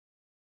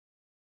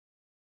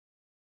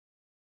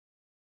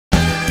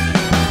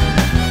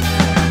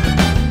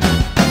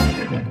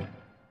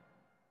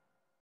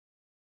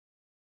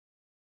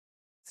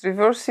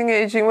Reversing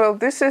aging, well,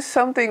 this is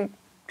something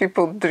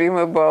people dream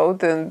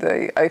about, and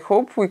I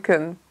hope we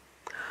can.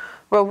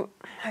 Well,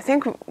 I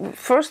think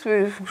first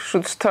we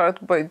should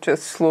start by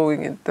just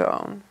slowing it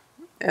down.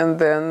 And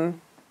then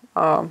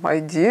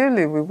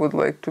ideally we would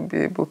like to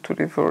be able to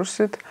reverse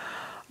it.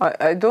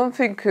 I don't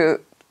think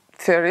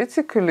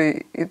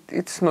theoretically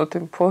it's not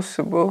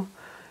impossible.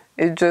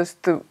 It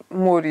just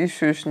more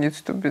research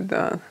needs to be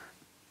done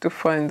to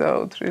find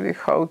out really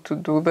how to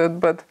do that.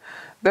 But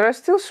there are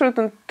still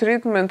certain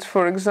treatments,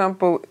 for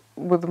example,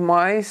 with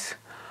mice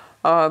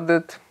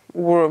that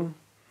were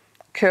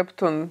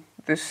kept on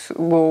these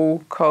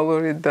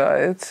low-calorie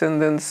diets,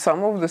 and then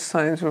some of the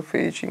signs of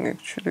aging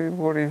actually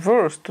were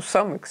reversed to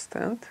some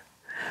extent.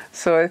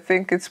 So I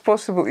think it's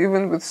possible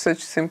even with such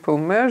simple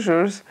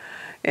measures.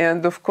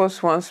 And of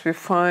course, once we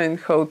find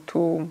how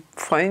to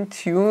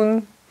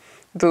fine-tune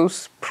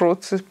those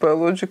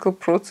biological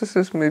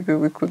processes, maybe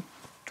we could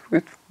do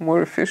it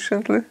more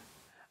efficiently.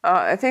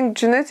 I think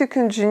genetic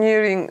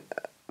engineering,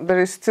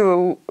 there is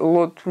still a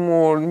lot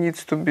more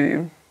needs to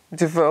be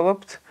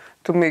developed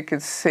to make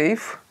it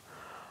safe.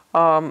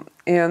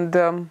 It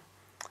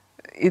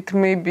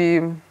may be,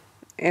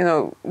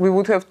 we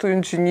would have to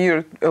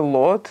engineer a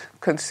lot,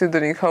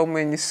 considering how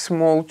many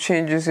small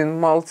changes in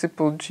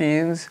multiple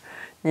genes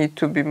need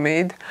to be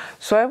made.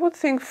 So I would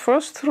think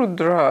first through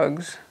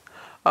drugs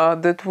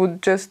that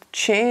would just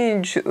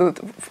change,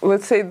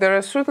 let's say there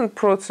are certain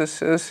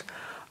processes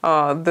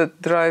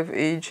that drive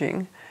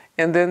aging.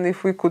 And then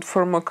if we could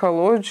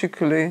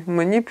pharmacologically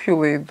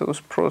manipulate those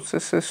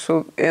processes,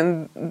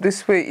 and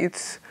this way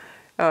it's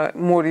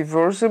more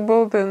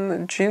reversible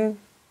than gene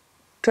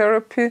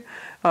therapy.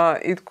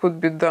 It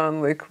could be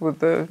done like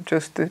with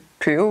just a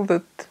pill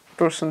that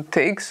person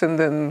takes, and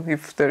then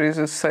if there is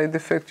a side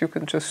effect, you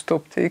can just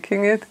stop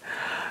taking it.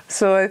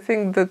 So I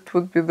think that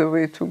would be the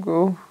way to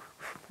go.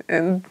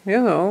 And,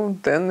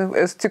 then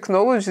as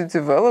technology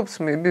develops,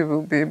 maybe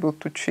we'll be able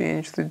to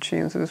change the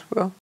genes as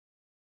well.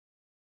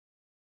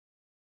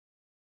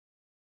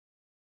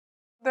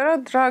 There are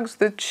drugs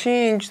that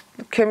change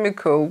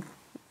chemical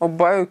or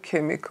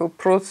biochemical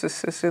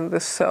processes in the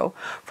cell.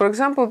 For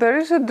example, there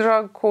is a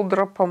drug called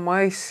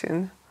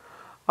rapamycin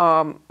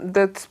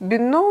that's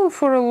been known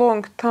for a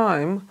long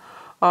time,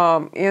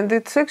 and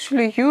it's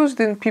actually used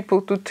in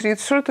people to treat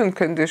certain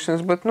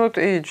conditions, but not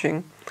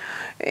aging.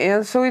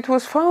 And so it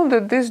was found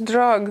that this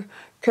drug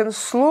can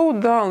slow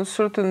down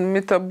certain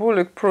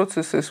metabolic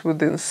processes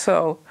within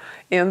cell.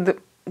 And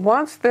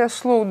once they're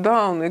slowed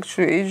down,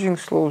 actually aging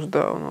slows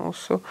down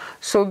also.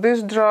 So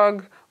this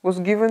drug was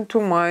given to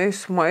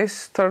mice. Mice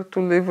start to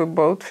live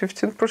about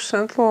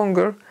 15%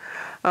 longer.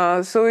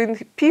 So in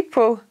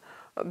people,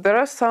 there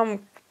are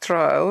some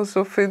trials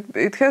of it.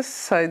 It has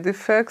side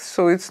effects,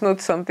 so it's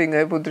not something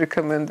I would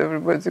recommend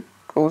everybody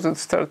goes and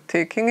start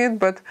taking it.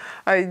 But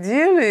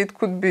ideally, it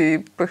could be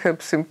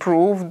perhaps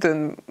improved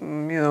and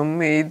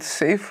made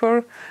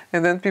safer,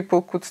 and then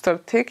people could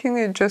start taking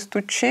it just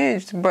to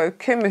change the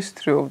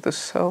biochemistry of the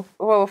cell.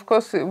 Well, of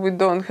course, we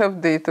don't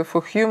have data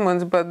for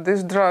humans, but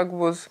this drug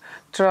was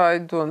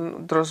tried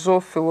on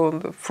Drosophila, on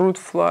the fruit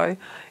fly,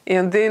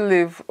 and they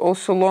live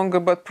also longer,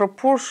 but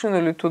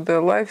proportionally to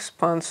their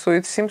lifespan. So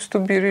it seems to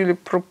be really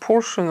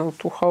proportional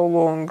to how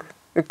long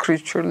a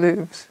creature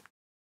lives.